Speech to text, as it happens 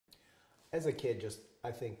as a kid, just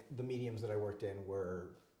I think the mediums that I worked in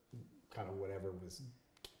were kind of whatever was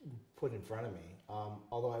put in front of me.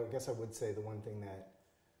 Although I guess I would say the one thing that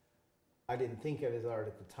I didn't think of as art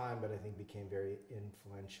at the time, but I think became very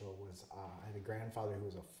influential was I had a grandfather who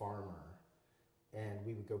was a farmer, and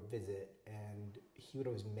we would go visit, and he would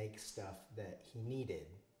always make stuff that he needed.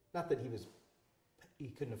 Not that he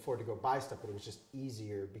couldn't afford to go buy stuff, but it was just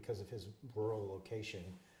easier because of his rural location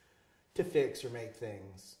to fix or make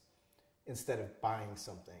things instead of buying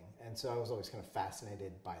something. And so I was always kind of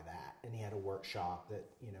fascinated by that. And he had a workshop that,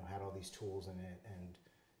 you know, had all these tools in it and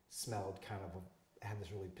smelled kind of, had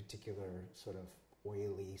this really particular sort of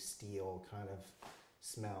oily steel kind of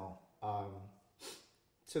smell.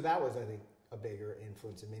 So that was, I think, a bigger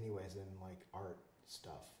influence in many ways than like art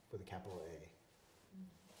stuff with a capital A.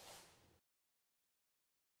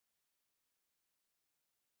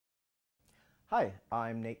 Hi,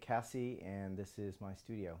 I'm Nate Cassie, and this is my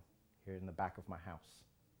studio here in the back of my house.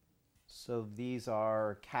 So these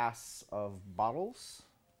are casts of bottles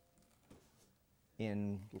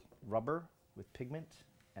in rubber with pigment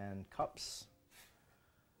and cups.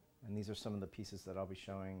 And these are some of the pieces that I'll be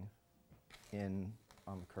showing on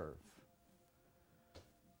the curve.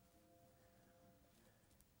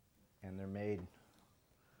 And they're made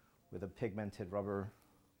with a pigmented rubber,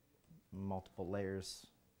 multiple layers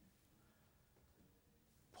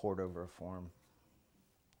poured over a form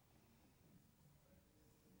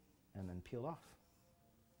and then peeled off.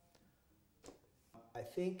 I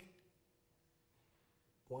think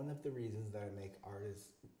one of the reasons that I make art is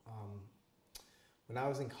when I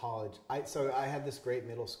was in college, I had this great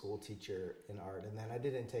middle school teacher in art, and then I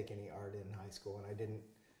didn't take any art in high school, and I didn't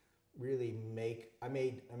really I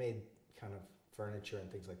made kind of furniture and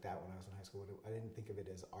things like that when I was in high school. I didn't think of it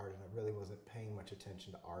as art, and I really wasn't paying much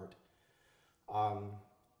attention to art.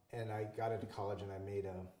 And I got into college, and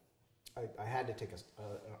I had to take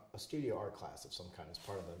a studio art class of some kind as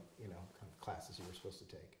part of the, you know, kind of classes you were supposed to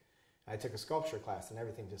take. I took a sculpture class, and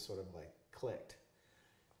everything just sort of like clicked.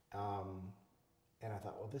 And I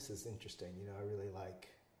thought, well, this is interesting. You know, I really like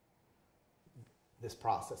this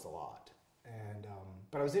process a lot. And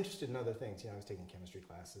but I was interested in other things. You know, I was taking chemistry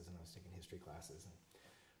classes, and I was taking history classes, and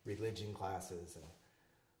religion classes,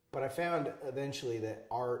 but I found eventually that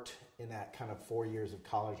art, in that kind of 4 years of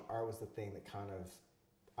college, art was the thing that kind of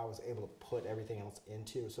I was able to put everything else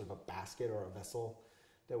into, sort of a basket or a vessel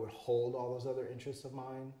that would hold all those other interests of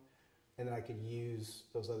mine, and then I could use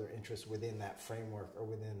those other interests within that framework or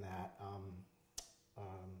within that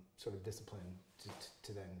sort of discipline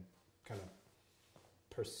to then kind of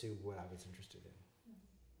pursue what I was interested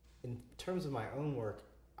in. In terms of my own work,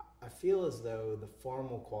 I feel as though the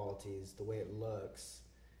formal qualities, the way it looks,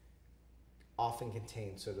 often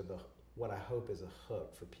contain sort of what I hope is a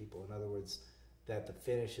hook for people. In other words, that the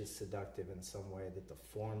finish is seductive in some way, that the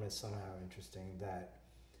form is somehow interesting, that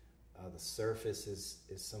the surface is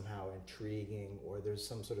somehow intriguing, or there's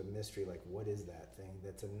some sort of mystery, like what is that thing,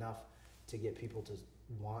 that's enough to get people to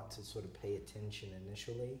want to sort of pay attention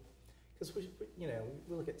initially. Because we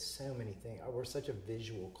look at so many things. We're such a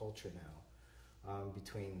visual culture now,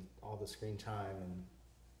 between all the screen time and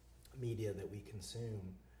media that we consume.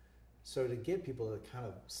 So to get people to kind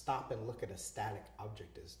of stop and look at a static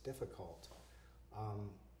object is difficult.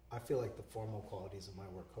 I feel like the formal qualities of my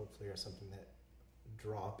work hopefully are something that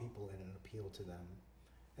draw people in and appeal to them.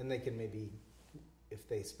 And they can maybe, if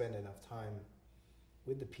they spend enough time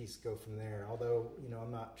with the piece, go from there. Although, you know,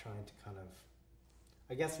 I'm not trying to kind of,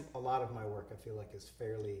 I guess a lot of my work I feel like is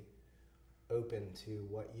fairly open to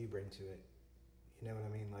what you bring to it. You know what I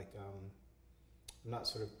mean? Like, I'm not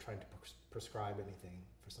sort of trying to prescribe anything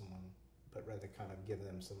for someone, but rather kind of give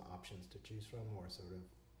them some options to choose from, or sort of,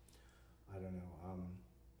 I don't know,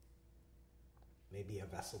 maybe a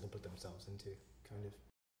vessel to put themselves into, kind of.